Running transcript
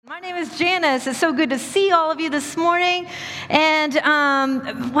My name is Janice. It's so good to see all of you this morning. And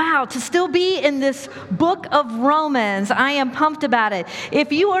wow, to still be in this book of Romans, I am pumped about it.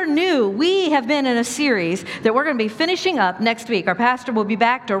 If you are new, we have been in a series that we're going to be finishing up next week. Our pastor will be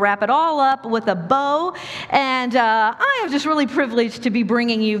back to wrap it all up with a bow. And I am just really privileged to be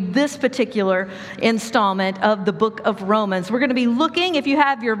bringing you this particular installment of the book of Romans. We're going to be looking, if you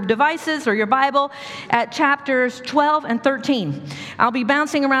have your devices or your Bible, at chapters 12 and 13. I'll be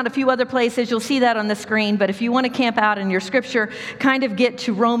bouncing around a few other places. You'll see that on the screen. But if you want to camp out in your scripture, kind of get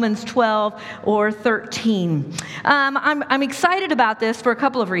to Romans 12 or 13. I'm excited about this for a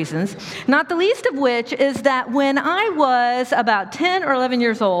couple of reasons, not the least of which is that when I was about 10 or 11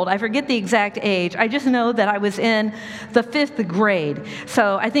 years old, I forget the exact age, I just know that I was in the 5th grade.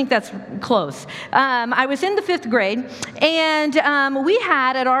 So I think that's close. I was in the 5th grade, and we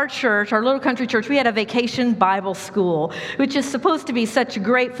had at our church, our little country church, we had a vacation Bible school, which is supposed to be such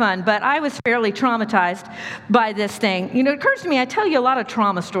great fun, but I was fairly traumatized by this thing. You know, it occurs to me, I tell you a lot of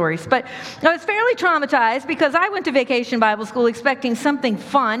trauma stories, but I was fairly traumatized because I went to vacation Bible school expecting something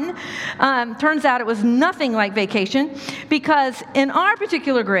fun. Turns out it was nothing like vacation, because in our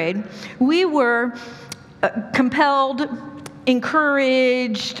particular grade, we were compelled,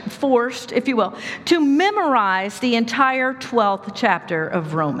 encouraged, forced, if you will, to memorize the entire 12th chapter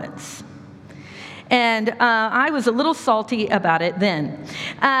of Romans. And I was a little salty about it then.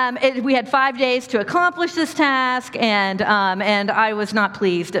 We had 5 days to accomplish this task, and I was not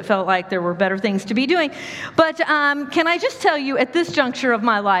pleased. It felt like there were better things to be doing. But can I just tell you, at this juncture of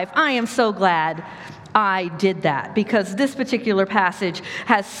my life, I am so glad I did that, because this particular passage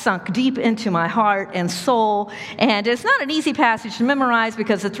has sunk deep into my heart and soul, and it's not an easy passage to memorize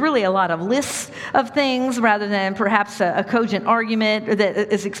because it's really a lot of lists of things rather than perhaps a cogent argument that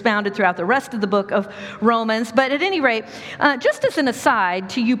is expounded throughout the rest of the book of Romans. But at any rate, just as an aside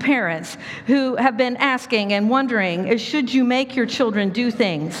to you parents who have been asking and wondering, should you make your children do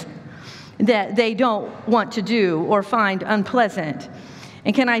things that they don't want to do or find unpleasant?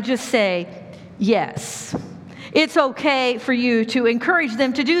 And can I just say, yes, it's okay for you to encourage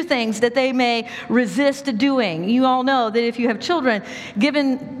them to do things that they may resist doing. You all know that if you have children,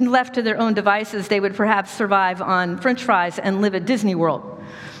 left to their own devices, they would perhaps survive on French fries and live at Disney World.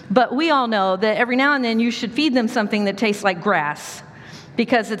 But we all know that every now and then you should feed them something that tastes like grass,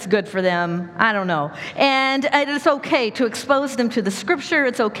 because it's good for them. I don't know. And it's okay to expose them to the scripture.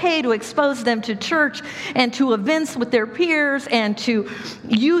 It's okay to expose them to church and to events with their peers and to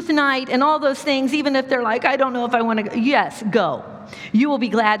youth night and all those things, even if they're like, I don't know if I want to go. Yes, go. You will be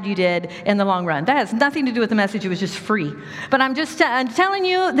glad you did in the long run. That has nothing to do with the message. It was just free. But I'm telling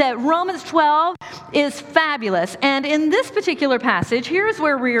you that Romans 12 is fabulous. And in this particular passage, here's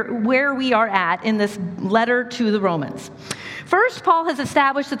where we are at in this letter to the Romans. First, Paul has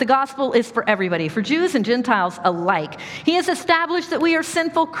established that the gospel is for everybody, for Jews and Gentiles alike. He has established that we are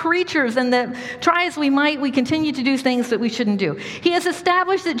sinful creatures and that, try as we might, we continue to do things that we shouldn't do. He has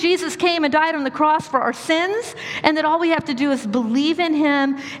established that Jesus came and died on the cross for our sins, and that all we have to do is believe in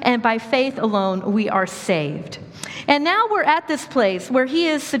him, and by faith alone we are saved. And now we're at this place where he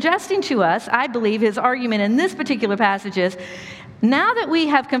is suggesting to us, I believe his argument in this particular passage is, now that we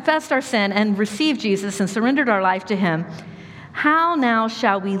have confessed our sin and received Jesus and surrendered our life to him, how now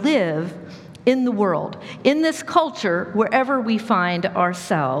shall we live in the world, in this culture, wherever we find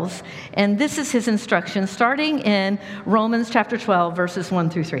ourselves? And this is his instruction, starting in Romans chapter 12, verses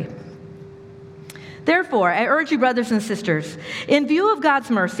 1 through 3. Therefore, I urge you, brothers and sisters, in view of God's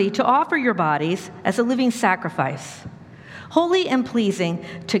mercy, to offer your bodies as a living sacrifice, holy and pleasing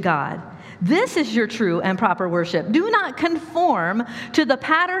to God. This is your true and proper worship. Do not conform to the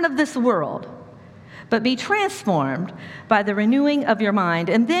pattern of this world, but be transformed by the renewing of your mind,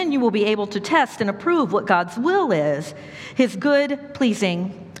 and then you will be able to test and approve what God's will is, his good,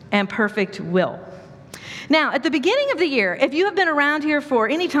 pleasing, and perfect will. Now, at the beginning of the year, if you have been around here for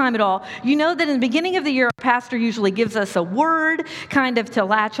any time at all, you know that in the beginning of the year, our pastor usually gives us a word kind of to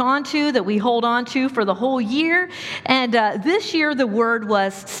latch onto that we hold on to for the whole year. And this year, the word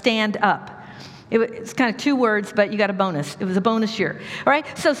was stand up. It's kind of 2 words, but you got a bonus. It was a bonus year. All right?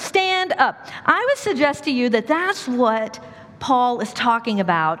 So stand up. I would suggest to you that that's what Paul is talking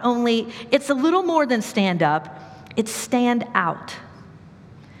about, only it's a little more than stand up. It's stand out.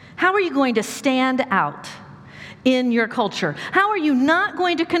 How are you going to stand out in your culture? How are you not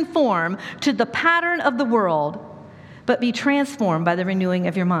going to conform to the pattern of the world, but be transformed by the renewing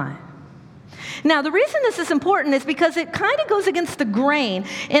of your mind? Now, the reason this is important is because it kind of goes against the grain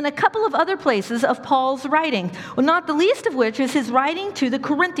in a couple of other places of Paul's writing, well, not the least of which is his writing to the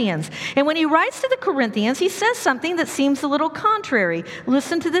Corinthians. And when he writes to the Corinthians, he says something that seems a little contrary.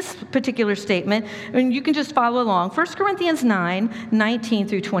 Listen to this particular statement, and you can just follow along. 1 Corinthians 9:19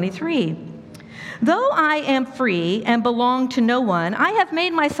 through 23. Though I am free and belong to no one, I have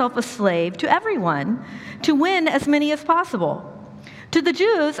made myself a slave to everyone to win as many as possible. To the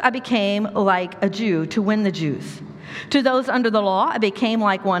Jews, I became like a Jew to win the Jews. To those under the law, I became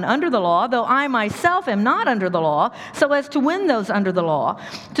like one under the law, though I myself am not under the law, so as to win those under the law.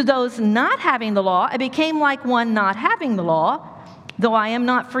 To those not having the law, I became like one not having the law, though I am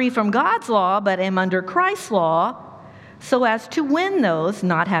not free from God's law, but am under Christ's law, so as to win those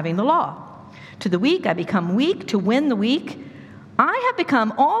not having the law. To the weak, I become weak to win the weak. I have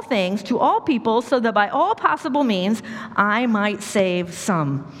become all things to all people so that by all possible means I might save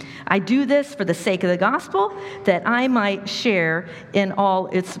some. I do this for the sake of the gospel, that I might share in all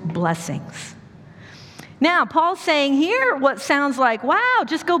its blessings. Now, Paul's saying here what sounds like, wow,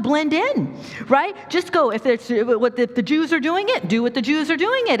 just go blend in, right? Just go. If the Jews are doing it, do what the Jews are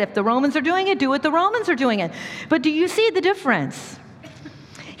doing it. If the Romans are doing it, do what the Romans are doing it. But do you see the difference?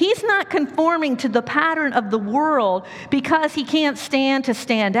 He's not conforming to the pattern of the world because he can't stand to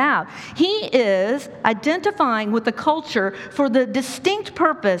stand out. He is identifying with the culture for the distinct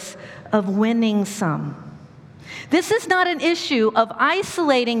purpose of winning some. This is not an issue of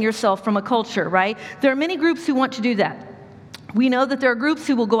isolating yourself from a culture, right? There are many groups who want to do that. We know that there are groups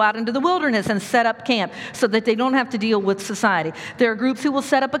who will go out into the wilderness and set up camp so that they don't have to deal with society. There are groups who will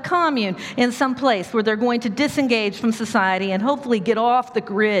set up a commune in some place where they're going to disengage from society and hopefully get off the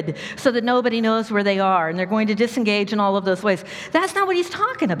grid so that nobody knows where they are, and they're going to disengage in all of those ways. That's not what he's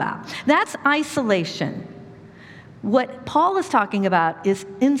talking about. That's isolation. What Paul is talking about is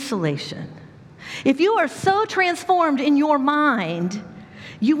insulation. If you are so transformed in your mind,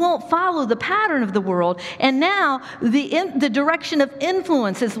 you won't follow the pattern of the world, and now the direction of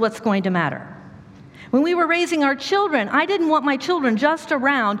influence is what's going to matter. When we were raising our children, I didn't want my children just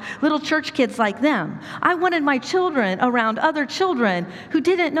around little church kids like them. I wanted my children around other children who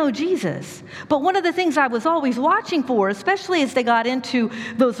didn't know Jesus. But one of the things I was always watching for, especially as they got into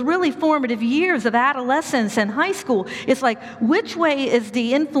those really formative years of adolescence and high school, is like, which way is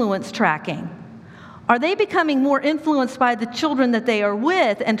the influence tracking? Are they becoming more influenced by the children that they are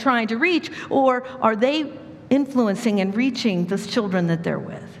with and trying to reach, or are they influencing and reaching those children that they're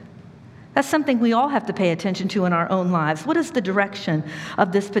with? That's something we all have to pay attention to in our own lives. What is the direction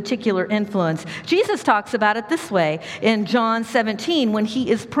of this particular influence? Jesus talks about it this way in John 17 when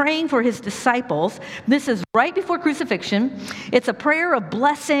he is praying for his disciples. This is right before crucifixion. It's a prayer of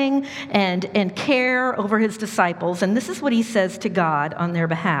blessing and care over his disciples. And this is what he says to God on their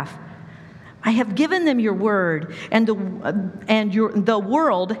behalf. I have given them your word, and the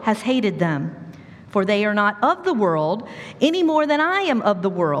world has hated them, for they are not of the world any more than I am of the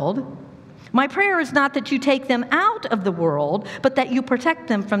world. My prayer is not that you take them out of the world, but that you protect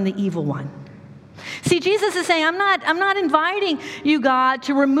them from the evil one. See, Jesus is saying, I'm not inviting you, God,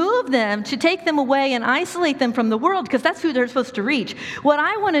 to remove them, to take them away and isolate them from the world, because that's who they're supposed to reach. What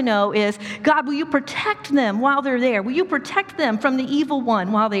I want to know is, God, will you protect them while they're there? Will you protect them from the evil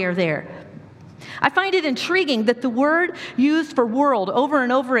one while they are there? I find it intriguing that the word used for world over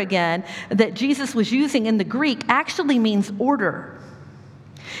and over again that Jesus was using in the Greek actually means order.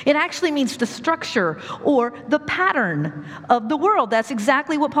 It actually means the structure or the pattern of the world. That's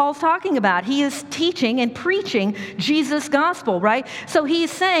exactly what Paul's talking about. He is teaching and preaching Jesus' gospel, right? So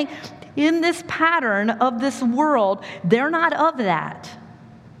he's saying, in this pattern of this world, they're not of that.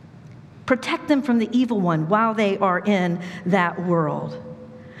 Protect them from the evil one while they are in that world.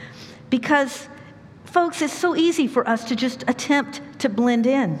 Because, folks, it's so easy for us to just attempt to blend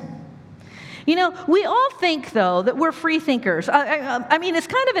in. You know, we all think, though, that we're free thinkers. I mean, it's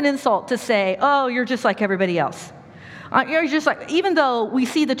kind of an insult to say, oh, you're just like everybody else. You're just like, even though we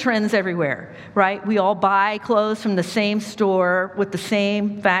see the trends everywhere, right? We all buy clothes from the same store with the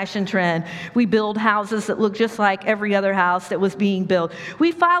same fashion trend. We build houses that look just like every other house that was being built.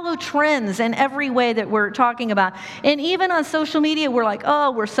 We follow trends in every way that we're talking about. And even on social media, we're like,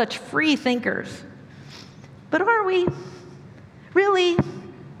 oh, we're such free thinkers. But are we? Really?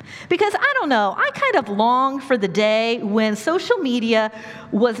 Because I don't know, I kind of long for the day when social media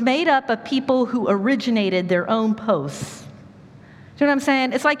was made up of people who originated their own posts. Do you know what I'm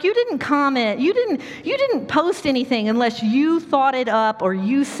saying? It's like you didn't comment, you didn't post anything unless you thought it up or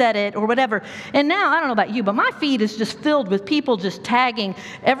you said it or whatever. And now, I don't know about you, but my feed is just filled with people just tagging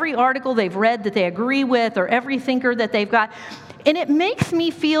every article they've read that they agree with or every thinker that they've got. And it makes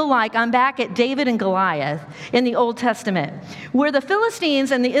me feel like I'm back at David and Goliath in the Old Testament, where the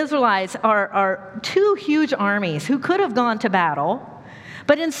Philistines and the Israelites are two huge armies who could have gone to battle,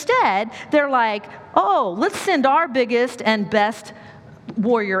 but instead they're like, oh, let's send our biggest and best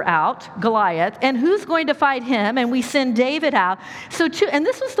warrior out, Goliath, and who's going to fight him? And we send David out. And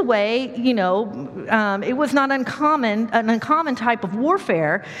this was the way, it was not an uncommon type of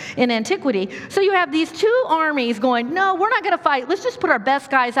warfare in antiquity. So you have these two armies going, no, we're not going to fight. Let's just put our best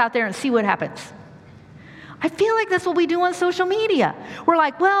guys out there and see what happens. I feel like that's what we do on social media. We're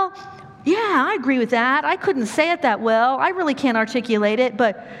like, well, yeah, I agree with that. I couldn't say it that well. I really can't articulate it,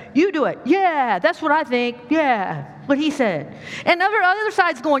 but you do it. Yeah, that's what I think. Yeah, what he said. And the other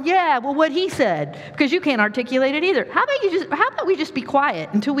side's going, yeah, well, what he said, because you can't articulate it either. How about we just be quiet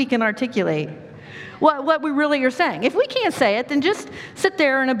until we can articulate what we really are saying? If we can't say it, then just sit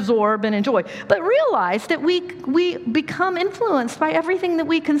there and absorb and enjoy. But realize that we become influenced by everything that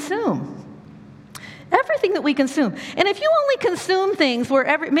we consume. Everything that we consume. And if you only consume things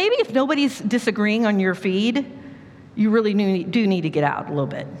where maybe if nobody's disagreeing on your feed, you really do need to get out a little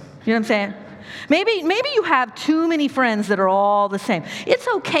bit. You know what I'm saying? Maybe you have too many friends that are all the same. It's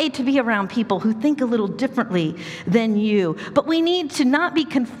okay to be around people who think a little differently than you, but we need to not be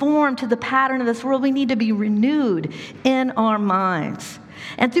conformed to the pattern of this world. We need to be renewed in our minds.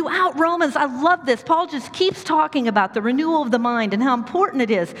 And throughout Romans, I love this. Paul just keeps talking about the renewal of the mind and how important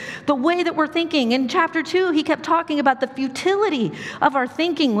it is, the way that we're thinking. In chapter 2, he kept talking about the futility of our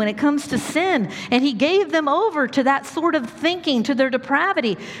thinking when it comes to sin. And he gave them over to that sort of thinking, to their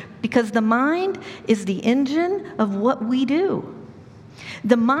depravity, because the mind is the engine of what we do.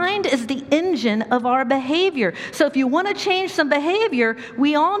 The mind is the engine of our behavior. So if you want to change some behavior,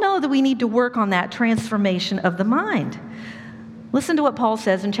 we all know that we need to work on that transformation of the mind. Listen to what Paul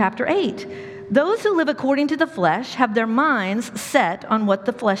says in chapter 8. Those who live according to the flesh have their minds set on what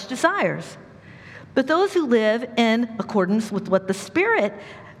the flesh desires. But those who live in accordance with what the Spirit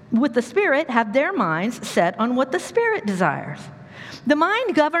have their minds set on what the Spirit desires. The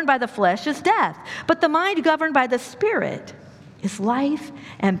mind governed by the flesh is death, but the mind governed by the Spirit is life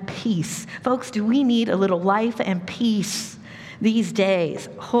and peace. Folks, do we need a little life and peace these days?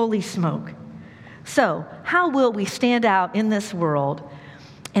 Holy smoke. So, how will we stand out in this world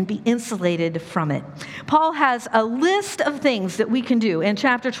and be insulated from it? Paul has a list of things that we can do in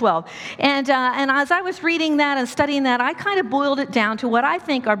chapter 12. And as I was reading that and studying that, I kind of boiled it down to what I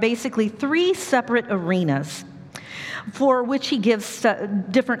think are basically 3 separate arenas for which he gives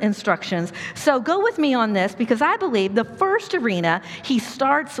different instructions. So go with me on this, because I believe the first arena, he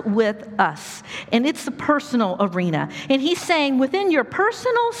starts with us, and it's the personal arena. And he's saying within your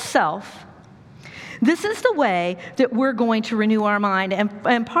personal self, this is the way that we're going to renew our mind.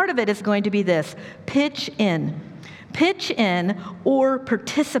 And part of it is going to be this: pitch in. Pitch in or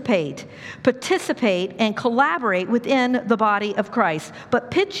participate. Participate and collaborate within the body of Christ.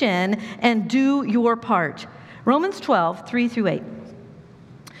 But pitch in and do your part. Romans 12, 3-8.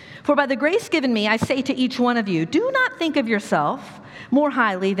 For by the grace given me, I say to each one of you, do not think of yourself more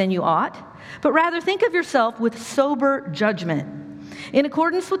highly than you ought, but rather think of yourself with sober judgment, in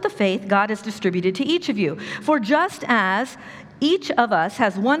accordance with the faith God has distributed to each of you. For just as each of us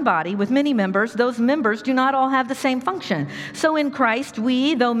has one body with many members, those members do not all have the same function. So in Christ,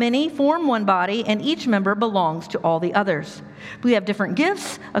 we, though many, form one body, and each member belongs to all the others. We have different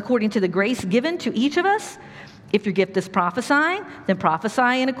gifts according to the grace given to each of us. If your gift is prophesying, then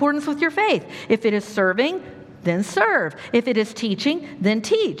prophesy in accordance with your faith. If it is serving, then serve. If it is teaching, then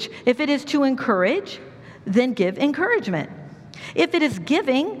teach. If it is to encourage, then give encouragement. If it is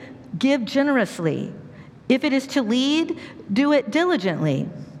giving, give generously. If it is to lead, do it diligently.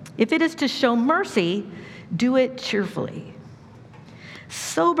 If it is to show mercy, do it cheerfully.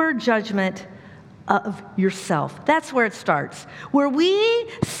 Sober judgment of yourself. That's where it starts. Where we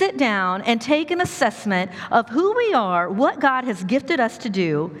sit down and take an assessment of who we are, what God has gifted us to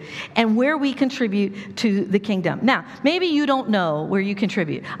do, and where we contribute to the kingdom. Now, maybe you don't know where you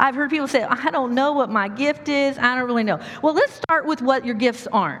contribute. I've heard people say, I don't know what my gift is. I don't really know. Well, let's start with what your gifts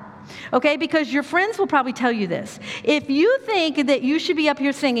aren't. Okay, because your friends will probably tell you this. If you think that you should be up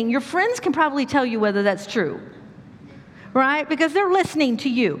here singing, your friends can probably tell you whether that's true. Right? Because they're listening to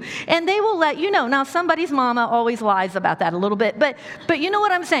you. And they will let you know. Now, somebody's mama always lies about that a little bit. But you know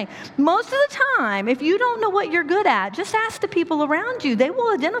what I'm saying? Most of the time, if you don't know what you're good at, just ask the people around you. They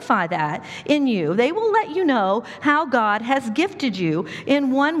will identify that in you. They will let you know how God has gifted you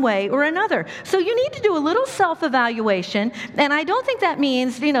in one way or another. So you need to do a little self-evaluation. And I don't think that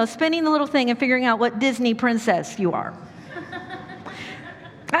means, spinning the little thing and figuring out what Disney princess you are.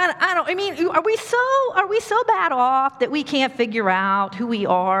 Are we so bad off that we can't figure out who we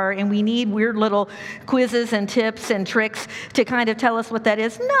are and we need weird little quizzes and tips and tricks to kind of tell us what that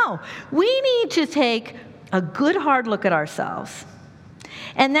is? No, we need to take a good hard look at ourselves.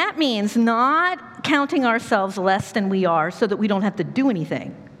 And that means not counting ourselves less than we are so that we don't have to do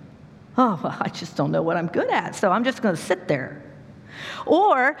anything. Oh, well, I just don't know what I'm good at, so I'm just going to sit there.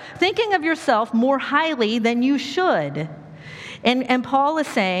 Or thinking of yourself more highly than you should. And Paul is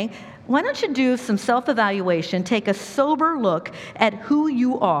saying, why don't you do some self-evaluation, take a sober look at who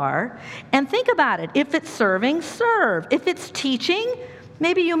you are, and think about it. If it's serving, serve. If it's teaching,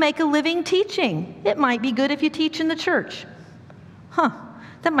 maybe you make a living teaching. It might be good if you teach in the church.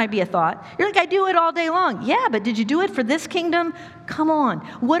 That might be a thought. You're like, I do it all day long. Yeah, but did you do it for this kingdom? Come on.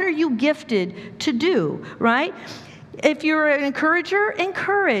 What are you gifted to do, right? If you're an encourager,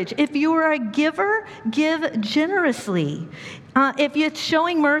 encourage. If you are a giver, give generously. If you're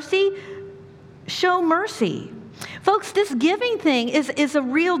showing mercy, show mercy. Folks, this giving thing is a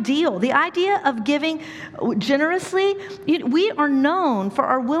real deal. The idea of giving generously, we are known for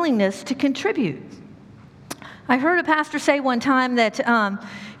our willingness to contribute. I heard a pastor say one time that,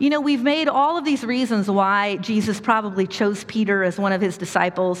 we've made all of these reasons why Jesus probably chose Peter as one of his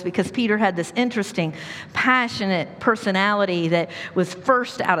disciples, because Peter had this interesting, passionate personality that was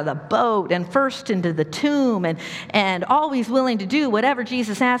first out of the boat and first into the tomb and always willing to do whatever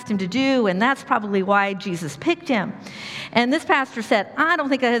Jesus asked him to do, and that's probably why Jesus picked him. And this pastor said, I don't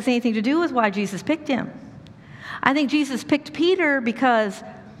think that has anything to do with why Jesus picked him. I think Jesus picked Peter because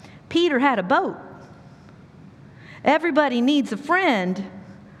Peter had a boat. Everybody needs a friend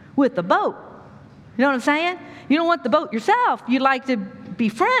with a boat. You know what I'm saying? You don't want the boat yourself. You'd like to be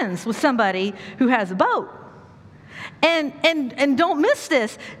friends with somebody who has a boat. And don't miss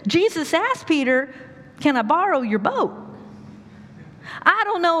this. Jesus asked Peter, can I borrow your boat? I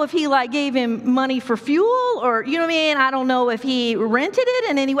don't know if he gave him money for fuel or, you know what I mean? I don't know if he rented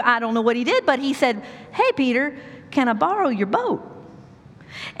it in any way. I don't know what he did, but he said, hey, Peter, can I borrow your boat?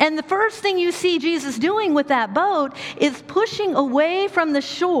 And the first thing you see Jesus doing with that boat is pushing away from the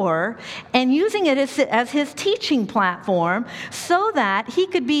shore and using it as his teaching platform so that he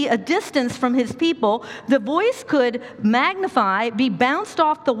could be a distance from his people. The voice could magnify, be bounced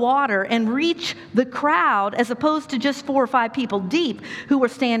off the water, and reach the crowd as opposed to just 4 or 5 people deep who were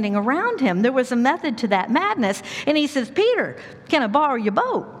standing around him. There was a method to that madness. And he says, Peter, can I borrow your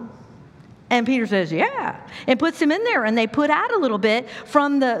boat? And Peter says, yeah, and puts him in there. And they put out a little bit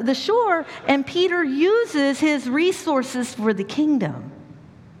from the shore, and Peter uses his resources for the kingdom.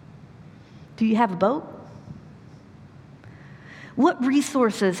 Do you have a boat? What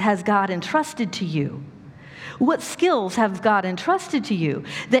resources has God entrusted to you? What skills have God entrusted to you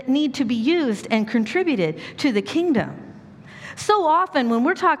that need to be used and contributed to the kingdom? So often when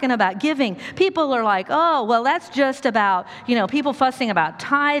we're talking about giving, people are like, oh, well, that's just about, people fussing about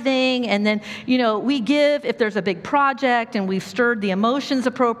tithing. And then, we give if there's a big project and we've stirred the emotions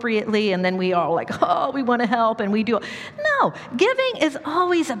appropriately. And then we are like, oh, we want to help and we do. No, giving is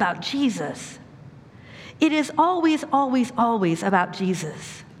always about Jesus. It is always, always, always about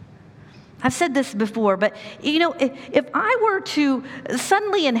Jesus. I've said this before, but, if I were to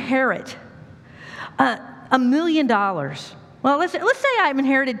suddenly inherit $1 million, well, let's say I've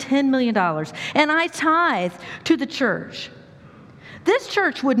inherited $10 million and I tithe to the church. This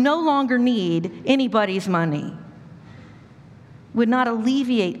church would no longer need anybody's money, would not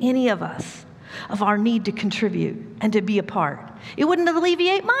alleviate any of us of our need to contribute and to be a part. It wouldn't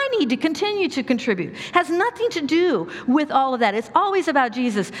alleviate my need to continue to contribute. It has nothing to do with all of that. It's always about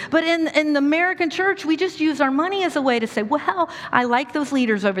Jesus. But in the American church, we just use our money as a way to say, well, I like those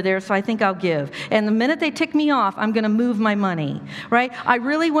leaders over there, so I think I'll give. And the minute they tick me off, I'm going to move my money, right? I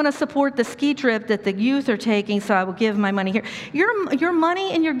really want to support the ski trip that the youth are taking, so I will give my money here. Your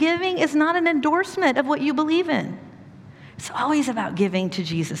money and your giving is not an endorsement of what you believe in. It's always about giving to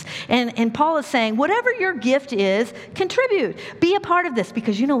Jesus. And Paul is saying, whatever your gift is, contribute. Be a part of this,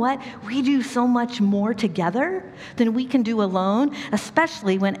 because you know what? We do so much more together than we can do alone,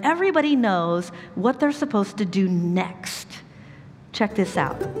 especially when everybody knows what they're supposed to do next. Check this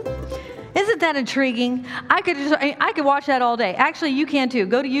out. Isn't that intriguing? I could watch that all day. Actually, you can too.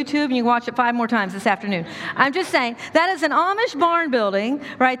 Go to YouTube and you can watch it 5 more times this afternoon. I'm just saying, that is an Amish barn building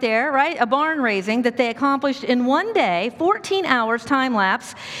right there, right? A barn raising that they accomplished in one day, 14 hours time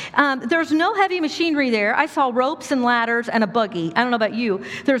lapse. There's no heavy machinery there. I saw ropes and ladders and a buggy. I don't know about you.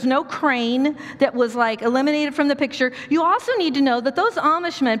 There's no crane that was eliminated from the picture. You also need to know that those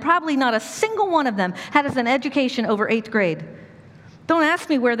Amish men, probably not a single one of them, had an education over 8th grade. Don't ask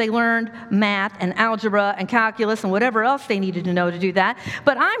me where they learned math and algebra and calculus and whatever else they needed to know to do that.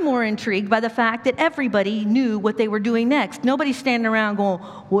 But I'm more intrigued by the fact that everybody knew what they were doing next. Nobody's standing around going,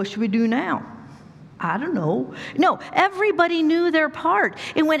 what should we do now? I don't know. No, everybody knew their part.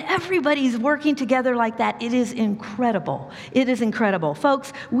 And when everybody's working together like that, it is incredible. It is incredible.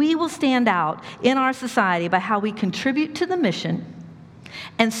 Folks, we will stand out in our society by how we contribute to the mission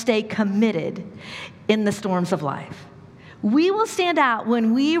and stay committed in the storms of life. We will stand out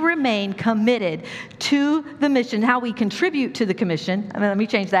when we remain committed to the mission, how we contribute to the commission, let me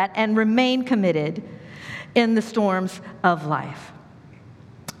change that, and remain committed in the storms of life.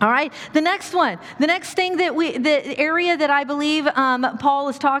 All right, the next thing the area that I believe Paul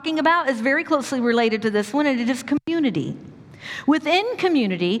is talking about is very closely related to this one, and it is community. Within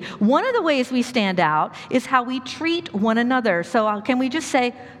community, one of the ways we stand out is how we treat one another. So can we just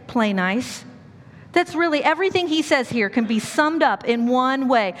say, play nice? That's really everything he says here can be summed up in one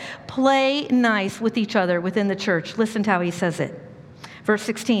way. Play nice with each other within the church. Listen to how he says it. Verse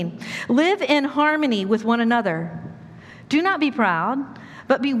 16, live in harmony with one another. Do not be proud,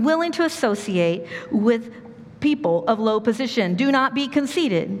 but be willing to associate with people of low position. Do not be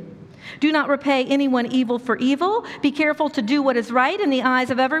conceited. Do not repay anyone evil for evil. Be careful to do what is right in the eyes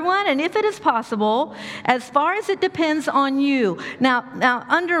of everyone. And if it is possible, as far as it depends on you. Now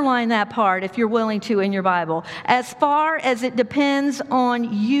underline that part if you're willing to in your Bible. As far as it depends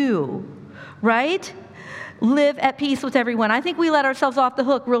on you, right? Live at peace with everyone. I think we let ourselves off the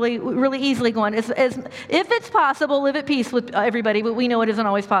hook really, really easily going, if it's possible, live at peace with everybody, but we know it isn't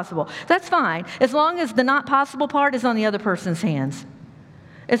always possible. That's fine, as long as the not possible part is on the other person's hands.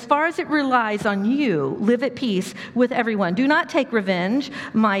 As far as it relies on you, live at peace with everyone. Do not take revenge,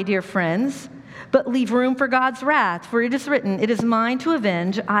 my dear friends, but leave room for God's wrath. For it is written, it is mine to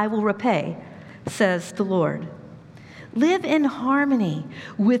avenge, I will repay, says the Lord. Live in harmony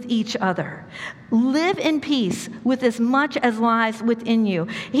with each other. Live in peace with as much as lies within you.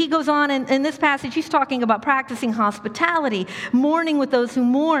 He goes on in this passage, he's talking about practicing hospitality, mourning with those who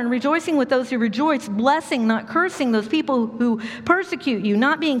mourn, rejoicing with those who rejoice, blessing, not cursing those people who persecute you,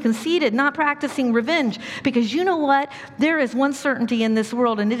 not being conceited, not practicing revenge. Because you know what? There is one certainty in this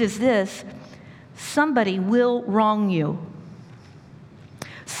world, and it is this: somebody will wrong you.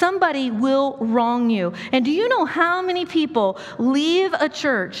 Somebody will wrong you. And do you know how many people leave a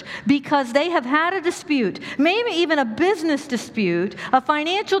church because they have had a dispute, maybe even a business dispute, a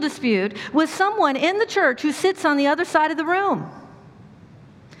financial dispute with someone in the church who sits on the other side of the room?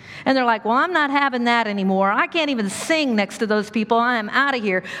 And they're like, well, I'm not having that anymore. I can't even sing next to those people. I am out of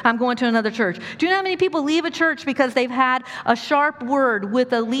here. I'm going to another church. Do you know how many people leave a church because they've had a sharp word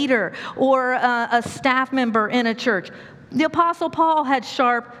with a leader or a staff member in a church? The Apostle Paul had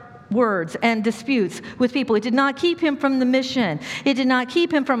sharp words and disputes with people. It did not keep him from the mission. It did not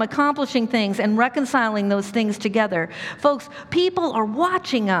keep him from accomplishing things and reconciling those things together. Folks, people are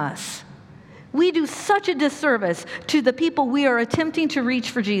watching us. We do such a disservice to the people we are attempting to reach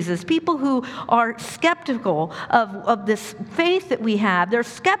for Jesus, people who are skeptical of this faith that we have. They're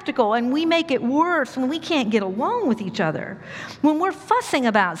skeptical, and we make it worse when we can't get along with each other, when we're fussing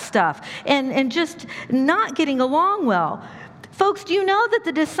about stuff and just not getting along well. Folks, do you know that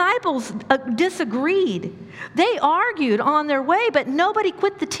the disciples disagreed? They argued on their way, but nobody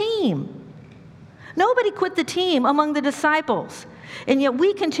quit the team. Nobody quit the team among the disciples. And yet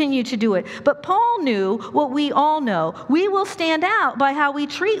we continue to do it. But Paul knew what we all know. We will stand out by how we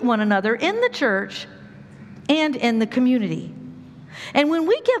treat one another in the church and in the community. And when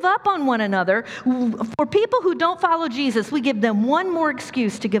we give up on one another, for people who don't follow Jesus, we give them one more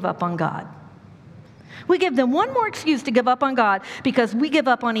excuse to give up on God. We give them one more excuse to give up on God because we give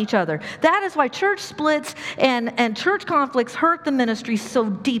up on each other. That is why church splits and church conflicts hurt the ministry so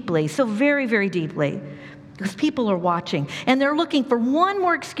deeply, so very, very deeply. Because people are watching, and they're looking for one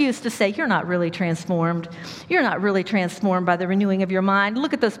more excuse to say, you're not really transformed. You're not really transformed by the renewing of your mind.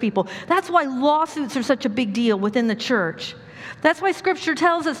 Look at those people. That's why lawsuits are such a big deal within the church. That's why Scripture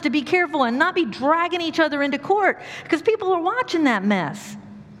tells us to be careful and not be dragging each other into court, because people are watching that mess.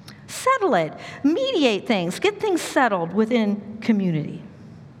 Settle it. Mediate things. Get things settled within community.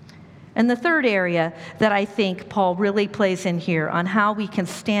 And the third area that I think Paul really plays in here on how we can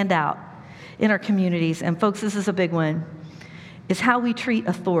stand out in our communities, and folks, this is a big one, is how we treat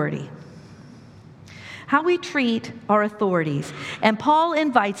authority. How we treat our authorities. And Paul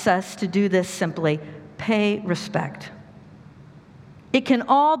invites us to do this simply: pay respect. It can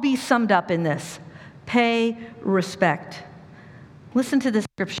all be summed up in this: pay respect. Listen to this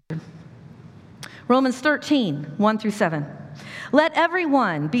scripture. Romans 13, 1 through 7. Let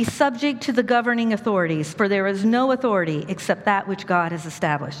everyone be subject to the governing authorities, for there is no authority except that which God has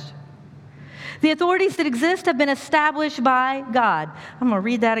established. The authorities that exist have been established by God. I'm going to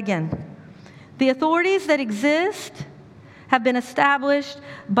read that again. The authorities that exist have been established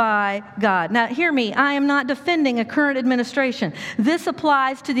by God. Now, hear me. I am not defending a current administration. This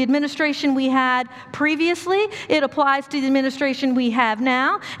applies to the administration we had previously. It applies to the administration we have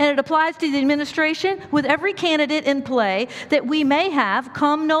now. And it applies to the administration with every candidate in play that we may have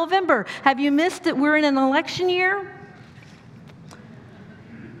come November. Have you missed that we're in an election year?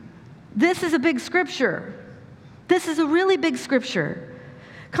 This is a big scripture. This is a really big scripture.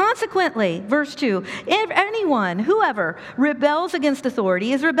 Consequently, verse 2, if anyone, whoever, rebels against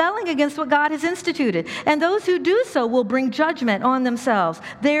authority is rebelling against what God has instituted, and those who do so will bring judgment on themselves.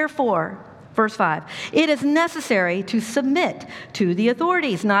 Therefore, verse 5, it is necessary to submit to the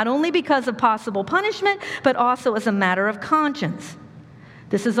authorities, not only because of possible punishment, but also as a matter of conscience.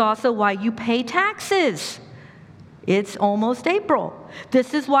 This is also why you pay taxes. It's almost April.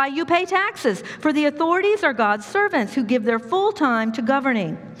 This is why you pay taxes. For the authorities are God's servants who give their full time to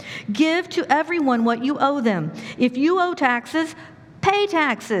governing. Give to everyone what you owe them. If you owe taxes, pay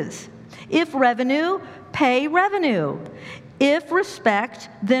taxes. If revenue, pay revenue. If respect,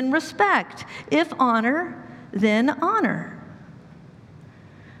 then respect. If honor, then honor.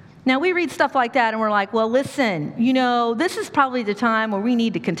 Now, we read stuff like that and we're like, well, listen, this is probably the time where we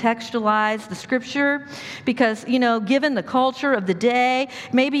need to contextualize the scripture because, given the culture of the day,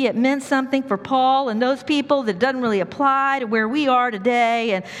 maybe it meant something for Paul and those people that doesn't really apply to where we are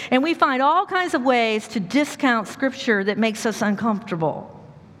today. And we find all kinds of ways to discount scripture that makes us uncomfortable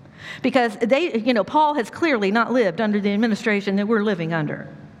because Paul has clearly not lived under the administration that we're living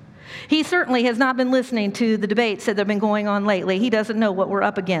under. He certainly has not been listening to the debates that have been going on lately. He doesn't know what we're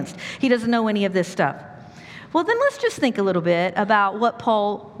up against. He doesn't know any of this stuff. Well, then let's just think a little bit about what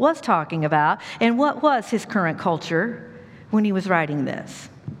Paul was talking about and what was his current culture when he was writing this.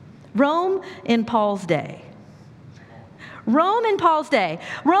 Rome in Paul's day. Rome in Paul's day.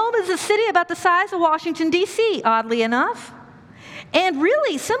 Rome is a city about the size of Washington, D.C., oddly enough. And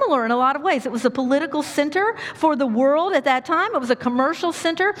really similar in a lot of ways. It was a political center for the world at that time. It was a commercial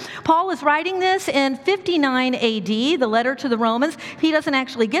center. Paul is writing this in 59 AD, the letter to the Romans. He doesn't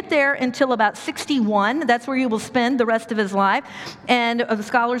actually get there until about 61. That's where he will spend the rest of his life. And the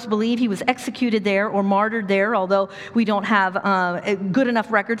scholars believe he was executed there or martyred there, although we don't have good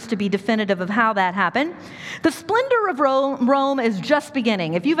enough records to be definitive of how that happened. The splendor of Rome is just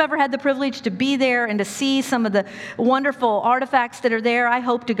beginning. If you've ever had the privilege to be there and to see some of the wonderful artifacts that are there. I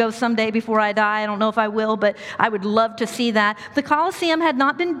hope to go someday before I die. I don't know if I will, but I would love to see that. The Colosseum had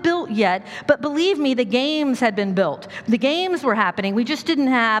not been built yet, but believe me, the games had been built. The games were happening. We just didn't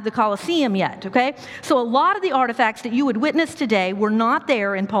have the Colosseum yet, okay? So a lot of the artifacts that you would witness today were not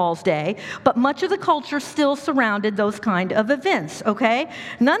there in Paul's day, but much of the culture still surrounded those kind of events, okay?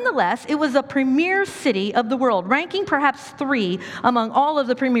 Nonetheless, it was a premier city of the world, ranking perhaps 3 among all of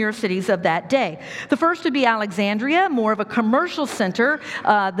the premier cities of that day. The first would be Alexandria, more of a commercial center,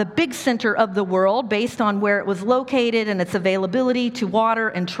 the big center of the world based on where it was located and its availability to water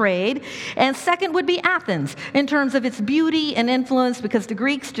and trade. And second would be Athens in terms of its beauty and influence because the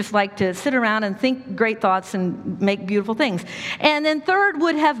Greeks just like to sit around and think great thoughts and make beautiful things. And then third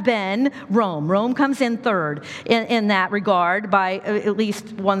would have been Rome. Rome comes in third in that regard by at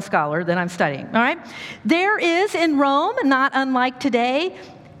least one scholar that I'm studying. All right? There is in Rome, not unlike today,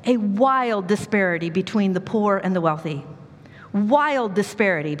 a wild disparity between the poor and the wealthy. Wild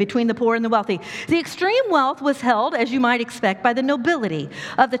disparity between the poor and the wealthy. The extreme wealth was held, as you might expect, by the nobility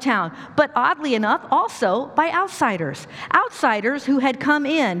of the town, but oddly enough, also by outsiders. Outsiders who had come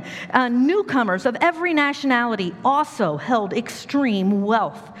in, newcomers of every nationality, also held extreme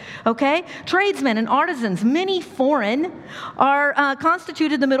wealth. Okay? Tradesmen and artisans, many foreign, are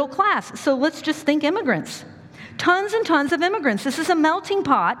constituted the middle class. So let's just think immigrants. Tons and tons of immigrants. This is a melting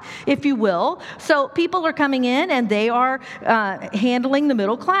pot, if you will. So people are coming in and they are handling the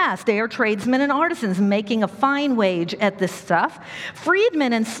middle class. They are tradesmen and artisans making a fine wage at this stuff.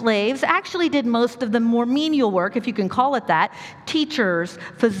 Freedmen and slaves actually did most of the more menial work, if you can call it that. Teachers,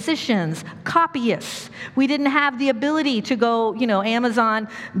 physicians, copyists. We didn't have the ability to go,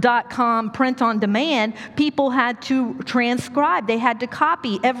 Amazon.com print on demand. People had to transcribe. They had to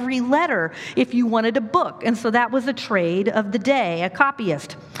copy every letter if you wanted a book. And so that was a trade of the day, a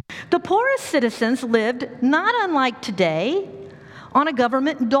copyist. The poorest citizens lived, not unlike today, on a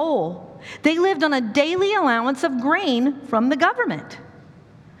government dole. They lived on a daily allowance of grain from the government.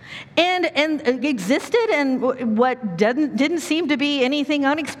 and existed, and what didn't seem to be anything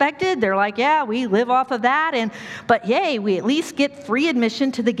unexpected. They're like, yeah, we live off of that, but yay, we at least get free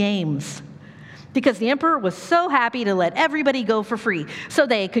admission to the games. Because the emperor was so happy to let everybody go for free. So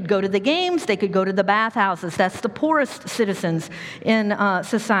they could go to the games, they could go to the bathhouses. That's the poorest citizens in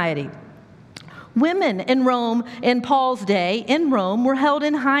society. Women in Rome, in Paul's day, in Rome, were held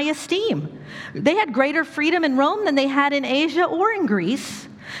in high esteem. They had greater freedom in Rome than they had in Asia or in Greece.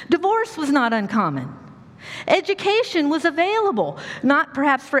 Divorce was not uncommon. Education was available, not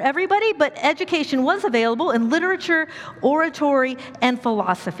perhaps for everybody, but education was available in literature, oratory, and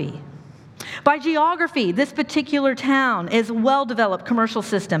philosophy. By geography, this particular town is a well-developed commercial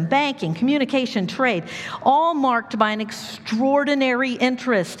system, banking, communication, trade, all marked by an extraordinary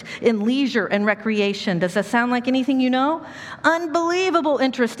interest in leisure and recreation. Does that sound like anything you know? Unbelievable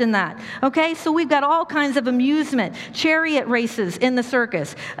interest in that. Okay, so we've got all kinds of amusement, chariot races in the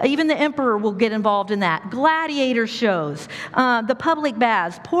circus. Even the emperor will get involved in that. Gladiator shows, the public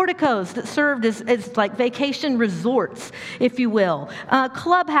baths, porticos that served as like vacation resorts, if you will,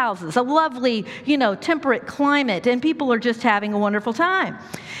 clubhouses, a lovely, temperate climate, and people are just having a wonderful time.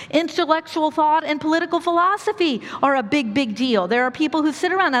 Intellectual thought and political philosophy are a big, big deal. There are people who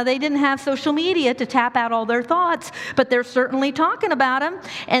sit around. Now, they didn't have social media to tap out all their thoughts, but they're certainly talking about them,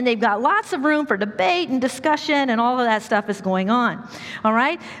 and they've got lots of room for debate and discussion, and all of that stuff is going on. All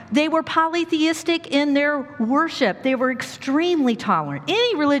right? They were polytheistic in their worship. They were extremely tolerant.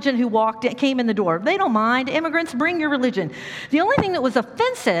 Any religion who came in the door, they don't mind. Immigrants, bring your religion. The only thing that was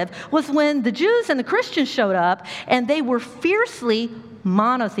offensive was when the Jews and the Christians showed up, and they were fiercely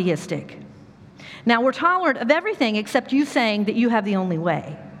monotheistic. Now, we're tolerant of everything except you saying that you have the only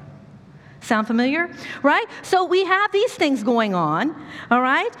way. Sound familiar? Right? So we have these things going on, all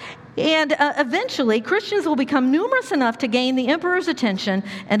right? And eventually, Christians will become numerous enough to gain the emperor's attention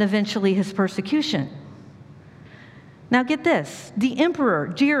and eventually his persecution. Now, get this. The emperor,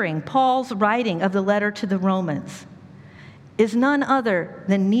 during Paul's writing of the letter to the Romans, is none other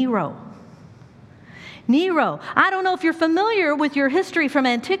than Nero. Nero, I don't know if you're familiar with your history from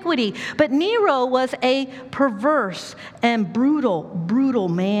antiquity, but Nero was a perverse and brutal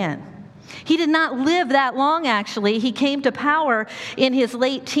man. He did not live that long, actually. He came to power in his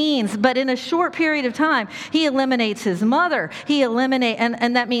late teens, but in a short period of time, he eliminates his mother.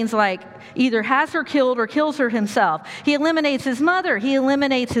 And that means like either has her killed or kills her himself. He eliminates his mother. He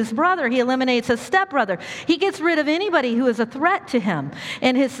eliminates his brother. He eliminates his stepbrother. He gets rid of anybody who is a threat to him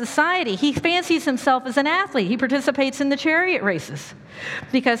in his society. He fancies himself as an athlete. He participates in the chariot races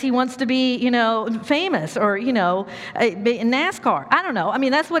because he wants to be, famous or, in NASCAR. I don't know. I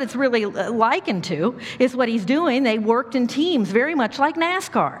mean, that's what it's really likened to, is what he's doing. They worked in teams very much like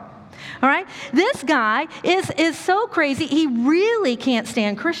NASCAR. All right? This guy is so crazy, he really can't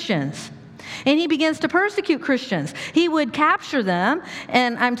stand Christians. And he begins to persecute Christians. He would capture them,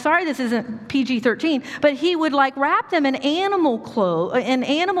 and I'm sorry this isn't PG-13, but he would wrap them in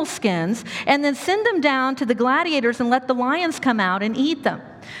animal skins, and then send them down to the gladiators and let the lions come out and eat them.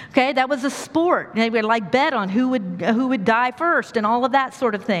 Okay, that was a sport. They would bet on who would die first and all of that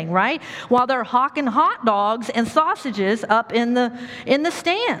sort of thing, right? While they're hawking hot dogs and sausages up in the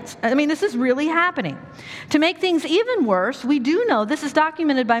stands. I mean, this is really happening. To make things even worse, we do know, this is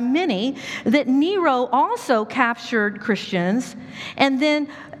documented by many, that Nero also captured Christians and then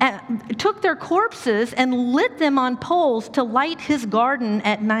took their corpses and lit them on poles to light his garden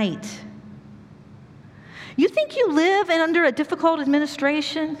at night. You think you live under a difficult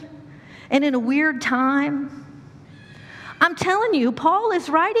administration and in a weird time? I'm telling you, Paul is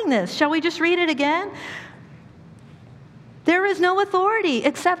writing this. Shall we just read it again? There is no authority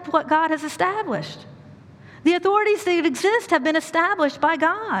except what God has established. The authorities that exist have been established by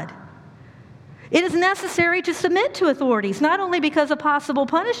God. It is necessary to submit to authorities, not only because of possible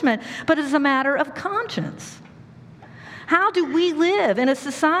punishment, but as a matter of conscience. How do we live in a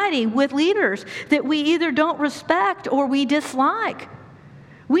society with leaders that we either don't respect or we dislike?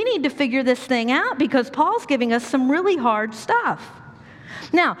 We need to figure this thing out because Paul's giving us some really hard stuff.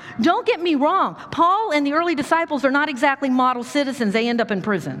 Now, don't get me wrong. Paul and the early disciples are not exactly model citizens. They end up in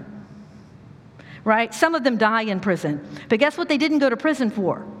prison, right? Some of them die in prison. But guess what they didn't go to prison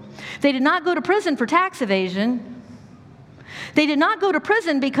for? They did not go to prison for tax evasion. They did not go to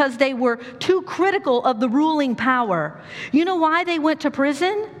prison because they were too critical of the ruling power. You know why they went to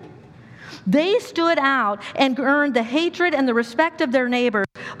prison? They stood out and earned the hatred and the respect of their neighbors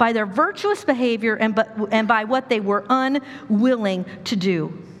by their virtuous behavior and by what they were unwilling to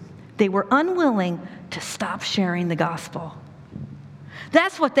do. They were unwilling to stop sharing the gospel.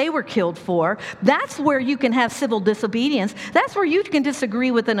 That's what they were killed for. That's where you can have civil disobedience. That's where you can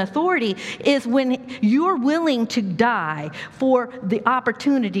disagree with an authority, is when you're willing to die for the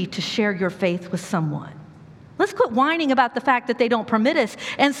opportunity to share your faith with someone. Let's quit whining about the fact that they don't permit us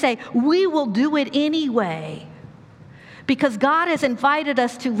and say, we will do it anyway. Because God has invited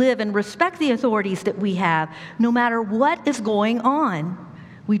us to live and respect the authorities that we have, no matter what is going on.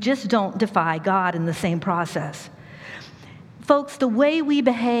 We just don't defy God in the same process. Folks, the way we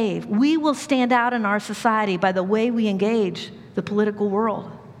behave, we will stand out in our society by the way we engage the political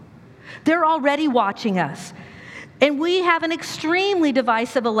world. They're already watching us. And we have an extremely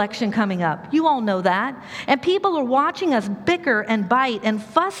divisive election coming up. You all know that. And people are watching us bicker and bite and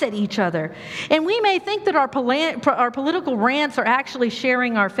fuss at each other. And we may think that our political rants are actually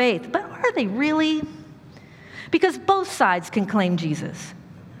sharing our faith. But are they really? Because both sides can claim Jesus.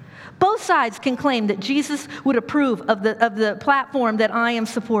 Both sides can claim that Jesus would approve of the platform that I am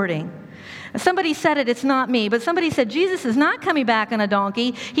supporting. Somebody said it, it's not me, but somebody said Jesus is not coming back on a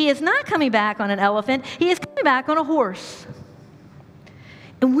donkey. He is not coming back on an elephant. He is coming back on a horse.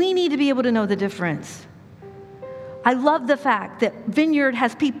 And we need to be able to know the difference. I love the fact that Vineyard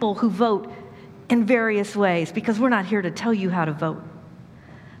has people who vote in various ways, because we're not here to tell you how to vote.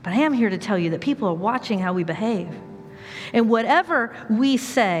 But I am here to tell you that people are watching how we behave. And whatever we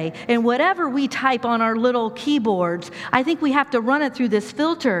say and whatever we type on our little keyboards, I think we have to run it through this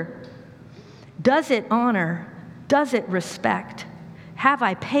filter. Does it honor? Does it respect? Have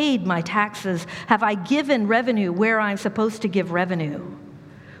I paid my taxes? Have I given revenue where I'm supposed to give revenue?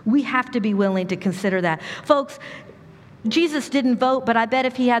 We have to be willing to consider that. Folks, Jesus didn't vote, but I bet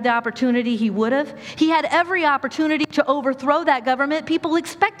if he had the opportunity, he would have. He had every opportunity to overthrow that government. People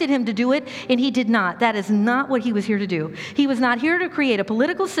expected him to do it, and he did not. That is not what he was here to do. He was not here to create a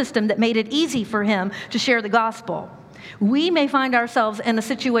political system that made it easy for him to share the gospel. We may find ourselves in a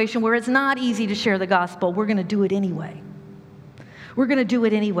situation where it's not easy to share the gospel. We're going to do it anyway. We're going to do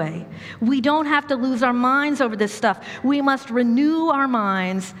it anyway. We don't have to lose our minds over this stuff. We must renew our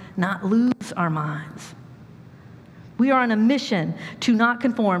minds, not lose our minds. We are on a mission to not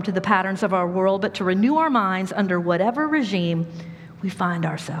conform to the patterns of our world, but to renew our minds under whatever regime we find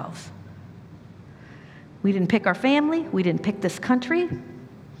ourselves. We didn't pick our family. We didn't pick this country.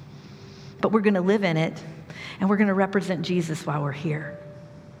 But we're going to live in it, and we're going to represent Jesus while we're here.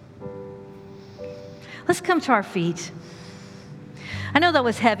 Let's come to our feet. I know that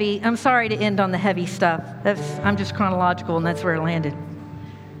was heavy. I'm sorry to end on the heavy stuff. I'm just chronological, and that's where it landed.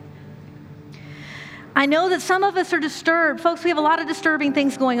 I know that some of us are disturbed. Folks, we have a lot of disturbing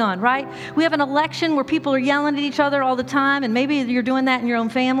things going on, right? We have an election where people are yelling at each other all the time, and maybe you're doing that in your own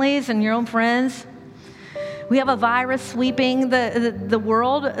families and your own friends. We have a virus sweeping the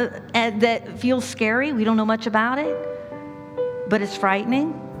world that feels scary. We don't know much about it, but it's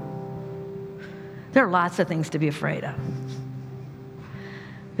frightening. There are lots of things to be afraid of.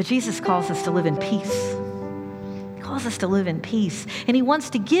 But Jesus calls us to live in peace. He calls us to live in peace. And he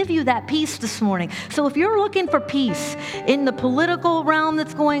wants to give you that peace this morning. So if you're looking for peace in the political realm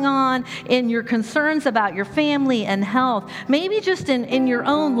that's going on, in your concerns about your family and health, maybe just in your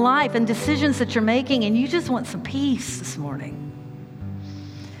own life and decisions that you're making, and you just want some peace this morning,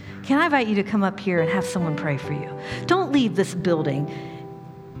 can I invite you to come up here and have someone pray for you? Don't leave this building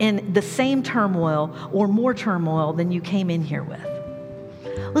in the same turmoil or more turmoil than you came in here with.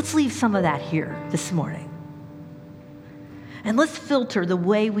 Let's leave some of that here this morning. And let's filter the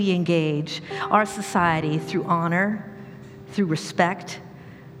way we engage our society through honor, through respect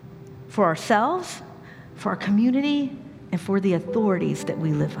for ourselves, for our community, and for the authorities that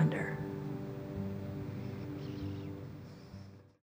we live under.